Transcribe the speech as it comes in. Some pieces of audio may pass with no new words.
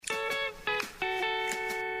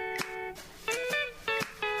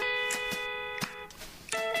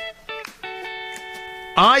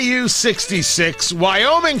IU 66,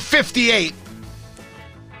 Wyoming 58.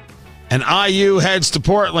 And IU heads to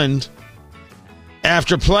Portland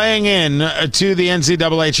after playing in to the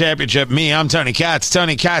NCAA championship. I'm Tony Katz.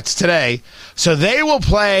 Tony Katz today. So they will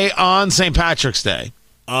play on St. Patrick's Day.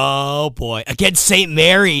 Oh, boy. Against St.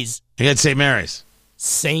 Mary's. Against St. Mary's.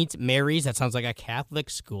 St. Mary's? That sounds like a Catholic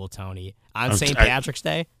school, Tony. On St. Patrick's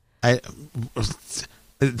Day?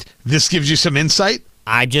 This gives you some insight?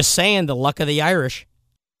 I'm just saying, the luck of the Irish.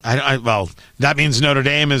 Well, that means Notre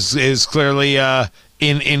Dame is clearly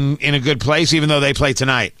in a good place, even though they play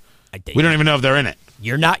tonight. We don't even know if they're in it.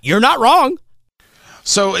 You're not wrong.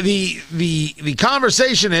 So the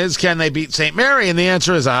conversation is, can they beat St. Mary? And the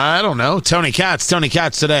answer is, I don't know. Tony Katz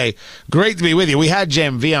today. Great to be with you. We had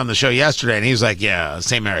JMV on the show yesterday, and he was like, yeah,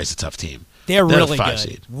 St. Mary's a tough team. They're really a 5 good.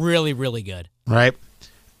 seed. Really, really good. Right?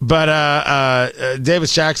 But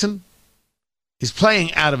Davis Jackson, he's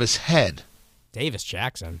playing out of his head. Davis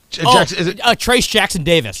Jackson. Trace Jackson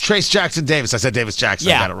Davis. Trace Jackson Davis. I said Davis Jackson.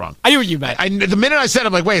 Yeah. I got it wrong. I knew what you meant. The minute I said it,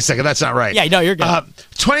 I'm like, wait a second, that's not right. Yeah, no, you're good.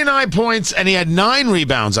 29 points, and he had 9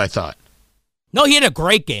 rebounds, I thought. No, he had a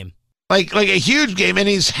great game. Like a huge game, and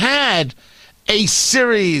he's had a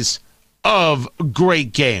series of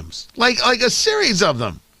great games. Like a series of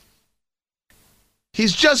them.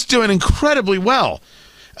 He's just doing incredibly well.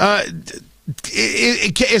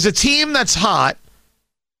 Is a team that's hot,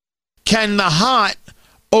 can the hot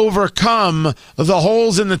overcome the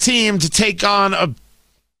holes in the team to take on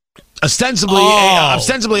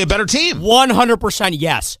ostensibly a better team? 100%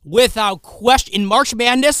 yes. Without question. In March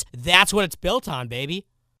Madness, that's what it's built on, baby.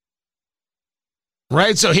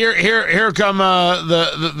 Right, so here come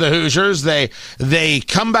the Hoosiers. They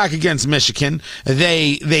come back against Michigan.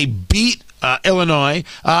 They beat Illinois.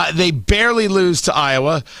 They barely lose to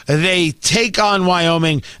Iowa. They take on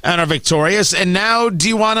Wyoming and are victorious. And now, do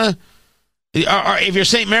you want to? If you're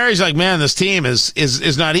St. Mary's, like, man, this team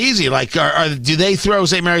is not easy. Like, do they throw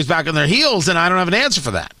St. Mary's back on their heels? And I don't have an answer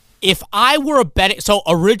for that. If I were a betting, so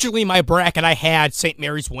originally my bracket I had St.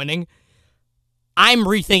 Mary's winning. I'm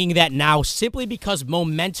rethinking that now simply because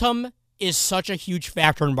momentum is such a huge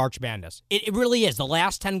factor in March Madness. It really is. The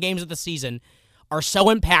last 10 games of the season are so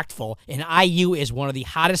impactful, and IU is one of the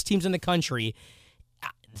hottest teams in the country.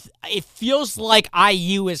 It feels like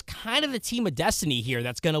IU is kind of the team of destiny here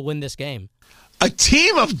that's going to win this game. A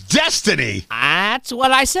team of destiny? That's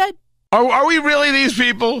what I said. Are we really these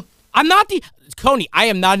people? I'm not Coney, I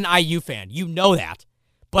am not an IU fan. You know that.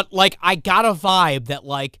 But, like, I got a vibe that,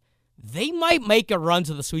 like, they might make a run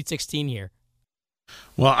to the Sweet 16 here.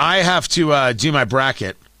 Well, I have to do my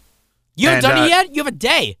bracket. You haven't done it yet? You have a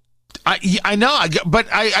day. I know, but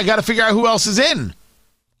I got to figure out who else is in.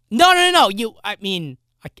 No.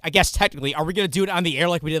 I guess technically, are we going to do it on the air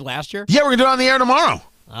like we did last year? Yeah, we're going to do it on the air tomorrow.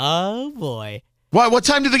 Oh, boy. What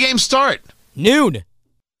time did the game start? Noon.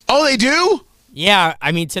 Oh, they do? Yeah,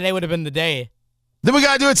 today would have been the day. Then we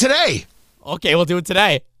got to do it today. Okay, we'll do it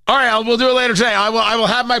today. All right, we'll do it later today. I will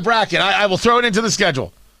have my bracket. I will throw it into the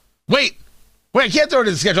schedule. Wait, I can't throw it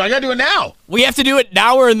into the schedule. I got to do it now. We have to do it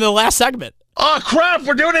now or in the last segment. Oh, crap,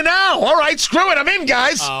 we're doing it now. All right, screw it. I'm in,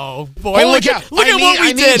 guys. Oh, boy. Look at what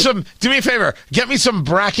we did. Do me a favor. Get me some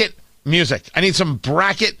bracket music. I need some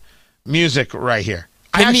bracket music right here.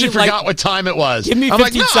 I actually forgot what time it was. Give me 15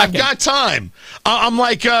 seconds. I've got time. I'm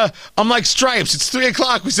like Stripes. It's 3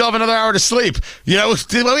 o'clock. We still have another hour to sleep. We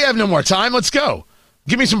have no more time. Let's go.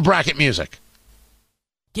 Give me some bracket music.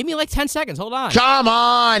 Give me like 10 seconds. Hold on. Come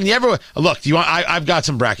on. Look, do you want? I've got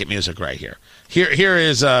some bracket music right here. Here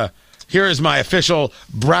is my official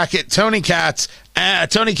bracket. Tony Katz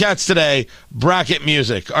today. Bracket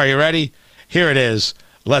music. Are you ready? Here it is.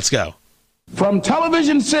 Let's go. From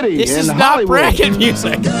Television City this in is Hollywood. Not bracket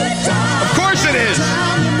music. Of course it is.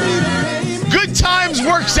 Good times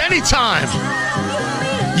works anytime.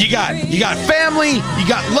 You got family, you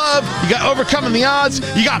got love, you got overcoming the odds,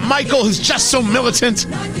 you got Michael who's just so militant.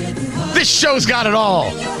 This show's got it all.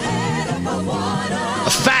 A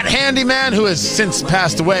fat handyman who has since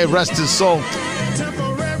passed away, rest his soul.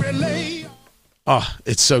 Oh,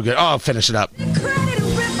 it's so good. Oh, I'll finish it up.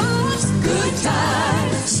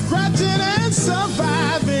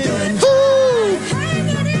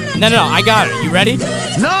 No, I got it. You ready?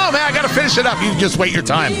 No, man, I got to finish it up. You just wait your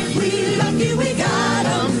time.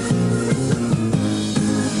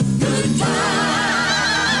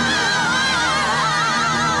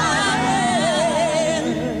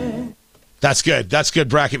 That's good. That's good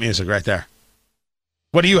bracket music right there.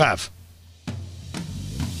 What do you have?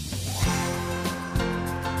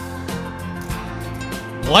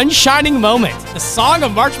 One shining moment. The song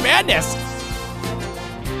of March Madness.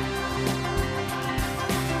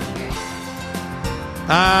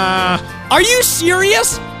 Are you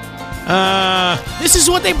serious? This is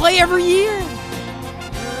what they play every year.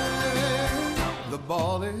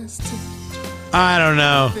 I don't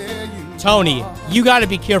know. Tony, you got to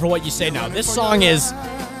be careful what you say now. This song is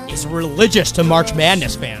religious to March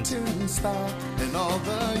Madness fans.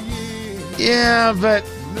 Yeah, but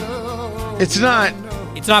it's not.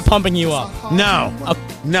 It's not pumping you up. No,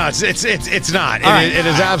 no, it's not. It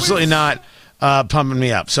is absolutely not pumping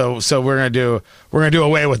me up. So we're gonna do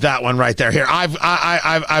away with that one right there. Here, I've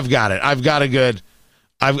got it. I've got a good.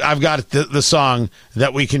 I've got the song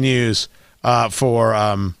that we can use for.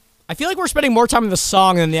 I feel like we're spending more time on the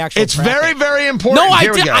song than the actual. It's bracket. very, very important. No,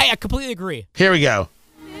 Here we go. I completely agree. Here we go.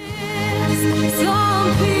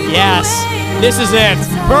 Yes, this is it.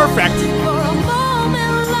 Perfect.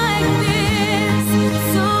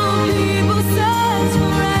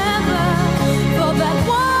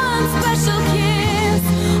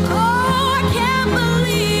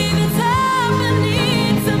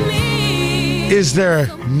 Is there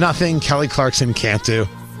nothing Kelly Clarkson can't do?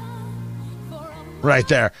 Right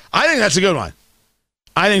there. I think that's a good one.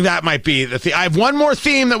 I think that might be the theme. I have one more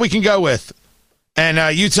theme that we can go with.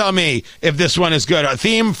 And you tell me if this one is good. A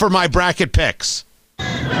theme for my bracket picks.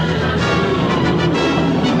 Jews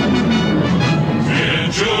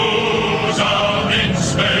are in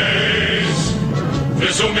space,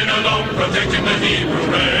 presuming alone protecting the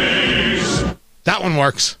Hebrew race. That one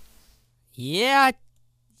works. Yeah,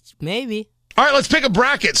 maybe. All right, let's pick a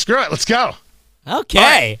bracket. Screw it. Let's go.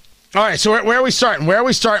 Okay. All right, so where are we starting? Where are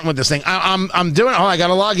we starting with this thing? I'm doing. Oh, I got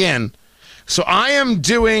to log in. So I am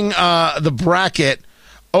doing the bracket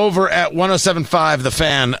over at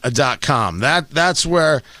 1075thefan.com. That's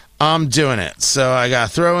where I'm doing it. So I got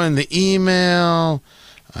to throw in the email.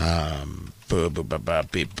 Boo,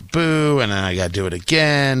 and then I got to do it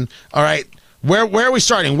again. All right. Where are we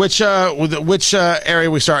starting? Which area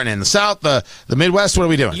are we starting in? The South, the Midwest? What are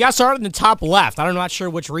we doing? You got to start in the top left. I'm not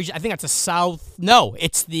sure which region. I think that's the South. No,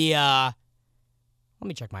 it's the. Let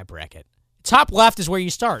me check my bracket. Top left is where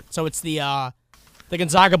you start. So it's the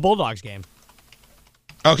Gonzaga Bulldogs game.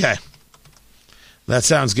 Okay, that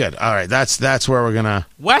sounds good. All right, that's where we're gonna.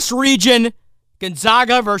 West region,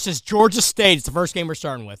 Gonzaga versus Georgia State. It's the first game we're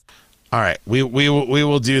starting with. All right, we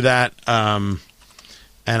will do that.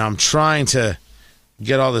 And I'm trying to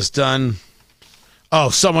get all this done.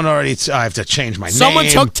 Oh, someone already. I have to change my name. Someone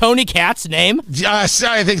took Tony Katz's name? I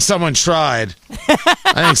think someone tried.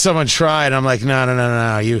 I'm like,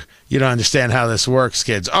 no. You don't understand how this works,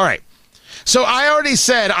 kids. All right. So I already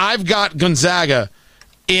said I've got Gonzaga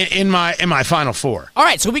in my Final Four. All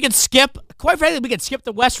right. So we can skip. Quite frankly, we can skip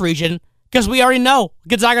the West region because we already know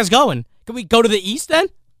Gonzaga's going. Can we go to the East then?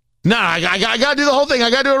 No, I got to do the whole thing.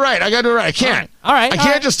 I got to do it right. I can't. All right. I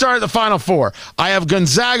can't just start at the Final Four. I have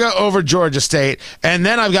Gonzaga over Georgia State, and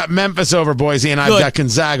then I've got Memphis over Boise, and I've got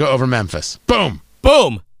Gonzaga over Memphis. Boom.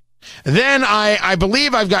 Boom. Then I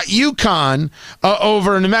believe I've got UConn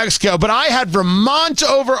over New Mexico, but I had Vermont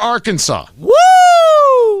over Arkansas.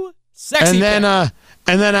 Woo! Sexy.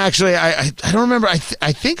 And then actually, I don't remember. I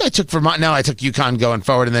think I took Vermont. No, I took UConn going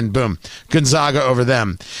forward, and then boom, Gonzaga over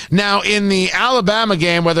them. Now, in the Alabama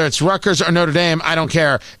game, whether it's Rutgers or Notre Dame, I don't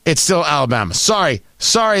care. It's still Alabama. Sorry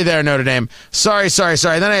there, Notre Dame. Sorry.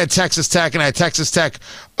 Then I had Texas Tech, and I had Texas Tech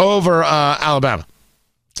over Alabama.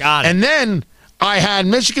 Got it. And then I had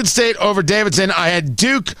Michigan State over Davidson. I had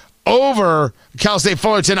Duke over Cal State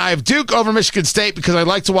Fullerton. I have Duke over Michigan State because I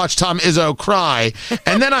like to watch Tom Izzo cry.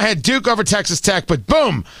 And then I had Duke over Texas Tech, but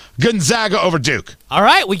boom, Gonzaga over Duke. All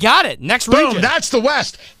right, we got it. Next region. Boom, that's the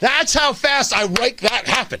West. That's how fast I make that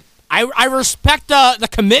happen. I respect the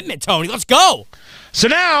commitment, Tony. Let's go. So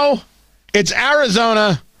now it's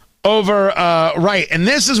Arizona over Wright. And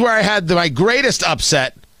this is where I had my greatest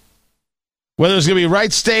upset. Whether it's going to be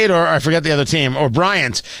Wright State or I forget the other team, or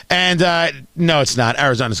Bryant. And no, it's not.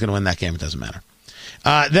 Arizona's going to win that game. It doesn't matter.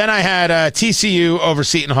 Then I had TCU over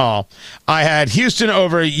Seton Hall. I had Houston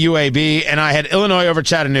over UAB, and I had Illinois over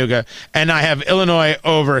Chattanooga, and I have Illinois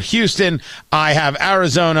over Houston. I have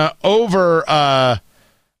Arizona over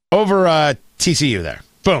TCU there.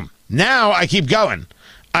 Boom. Now I keep going.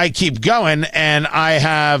 And I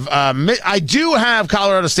have I do have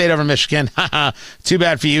Colorado State over Michigan. Too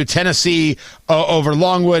bad for you. Tennessee over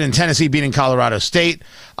Longwood, and Tennessee beating Colorado State.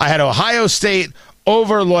 I had Ohio State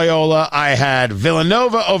over Loyola. I had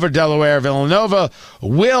Villanova over Delaware. Villanova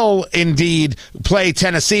will indeed play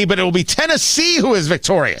Tennessee, but it will be Tennessee who is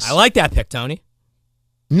victorious. I like that pick, Tony.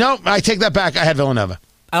 No, I take that back. I had Villanova.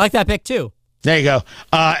 I like that pick, too. There you go.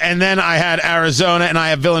 And then I had Arizona, and I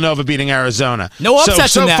have Villanova beating Arizona. No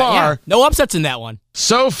upsets in that. Far, yeah. No upsets in that one.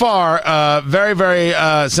 So far, very,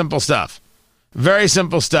 very simple stuff. Very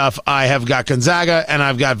simple stuff. I have got Gonzaga and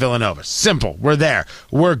I've got Villanova. Simple. We're there.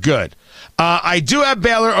 We're good. I do have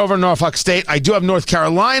Baylor over Norfolk State. I do have North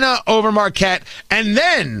Carolina over Marquette. And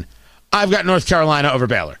then I've got North Carolina over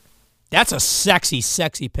Baylor. That's a sexy,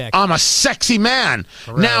 sexy pick. I'm a sexy man.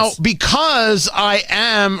 Gross. Now, because I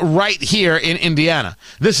am right here in Indiana,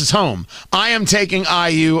 this is home, I am taking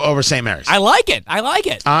IU over St. Mary's. I like it. I like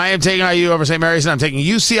it. I am taking IU over St. Mary's, and I'm taking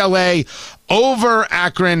UCLA over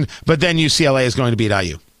Akron, but then UCLA is going to beat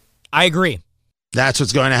IU. I agree. That's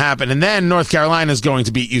what's going to happen. And then North Carolina is going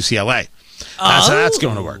to beat UCLA. That's how that's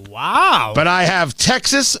going to work. Wow. But I have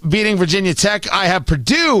Texas beating Virginia Tech. I have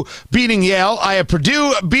Purdue beating Yale. I have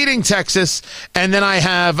Purdue beating Texas. And then I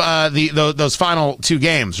have those final two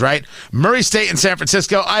games, right? Murray State and San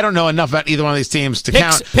Francisco. I don't know enough about either one of these teams to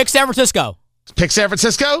count. Pick San Francisco. Pick San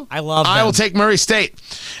Francisco? I love them. I will take Murray State.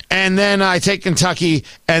 And then I take Kentucky.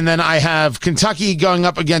 And then I have Kentucky going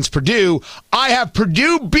up against Purdue. I have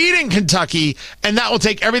Purdue beating Kentucky. And that will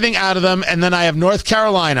take everything out of them. And then I have North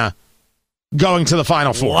Carolina going to the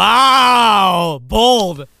Final Four. Wow.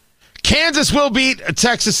 Bold. Kansas will beat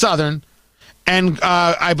Texas Southern. And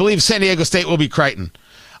I believe San Diego State will beat Creighton.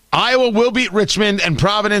 Iowa will beat Richmond. And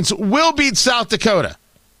Providence will beat South Dakota.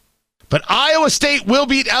 But Iowa State will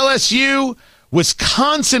beat LSU.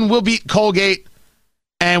 Wisconsin will beat Colgate.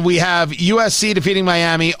 And we have USC defeating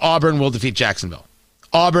Miami. Auburn will defeat Jacksonville.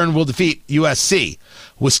 Auburn will defeat USC.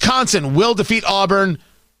 Wisconsin will defeat Auburn.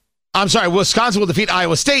 I'm sorry, Wisconsin will defeat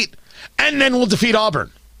Iowa State. And then will defeat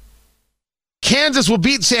Auburn. Kansas will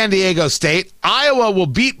beat San Diego State. Iowa will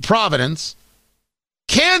beat Providence.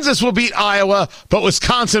 Kansas will beat Iowa, but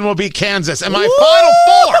Wisconsin will beat Kansas. And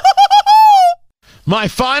my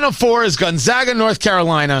final four is Gonzaga, North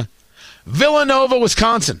Carolina, Villanova,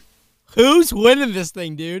 Wisconsin. Who's winning this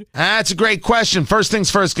thing, dude? That's a great question. First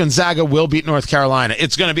things first, Gonzaga will beat North Carolina.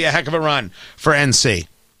 It's going to be a heck of a run for NC.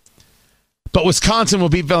 But Wisconsin will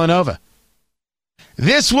beat Villanova.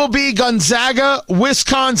 This will be Gonzaga,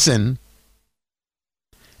 Wisconsin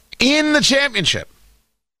in the championship.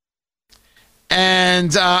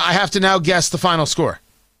 And I have to now guess the final score.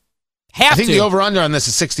 I think the over-under on this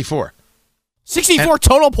is 64. 64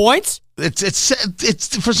 total points?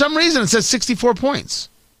 It's for some reason it says 64 points.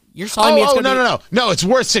 You're telling me it's going to be... No, it's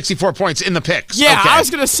worth 64 points in the picks. Yeah, okay. I was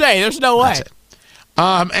going to say, there's no way.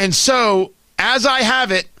 And so, as I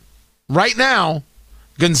have it right now,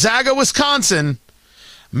 Gonzaga, Wisconsin,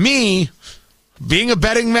 me, being a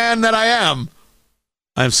betting man that I am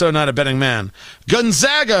so not a betting man.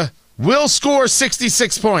 Gonzaga will score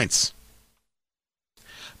 66 points.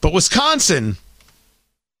 But Wisconsin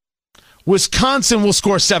will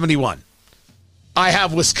score 71. I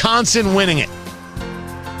have Wisconsin winning it.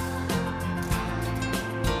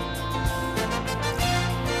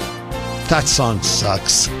 That song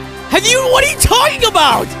sucks. What are you talking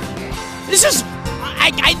about? This is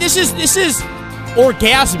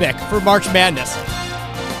orgasmic for March Madness.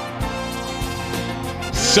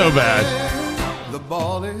 So bad.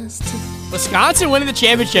 Wisconsin winning the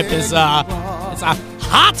championship is it's a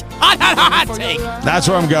hot take. That's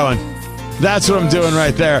where I'm going. That's what I'm doing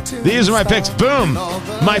right there. These are my picks. Boom.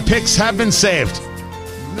 My picks have been saved.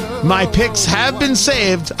 My picks have been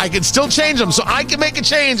saved. I can still change them, so I can make a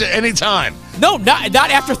change at any time. No, not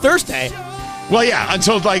after Thursday. Well, yeah,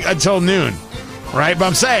 until noon, right? But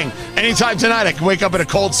I'm saying anytime tonight I can wake up in a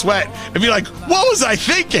cold sweat and be like, "What was I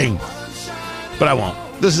thinking?" But I won't.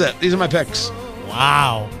 This is it. These are my picks.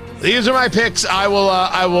 Wow. These are my picks. I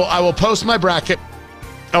will post my bracket.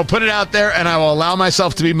 I'll put it out there, and I will allow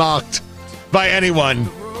myself to be mocked by anyone,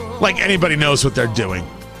 like anybody knows what they're doing.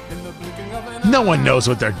 No one knows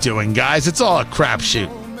what they're doing, guys. It's all a crapshoot.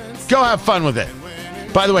 Go have fun with it.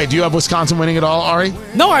 By the way, do you have Wisconsin winning it all, Ari?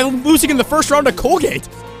 No, I'm losing in the first round to Colgate.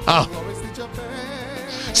 Oh.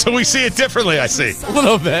 So we see it differently, I see. A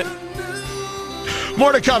little bit.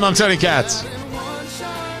 More to come. I'm Tony Katz.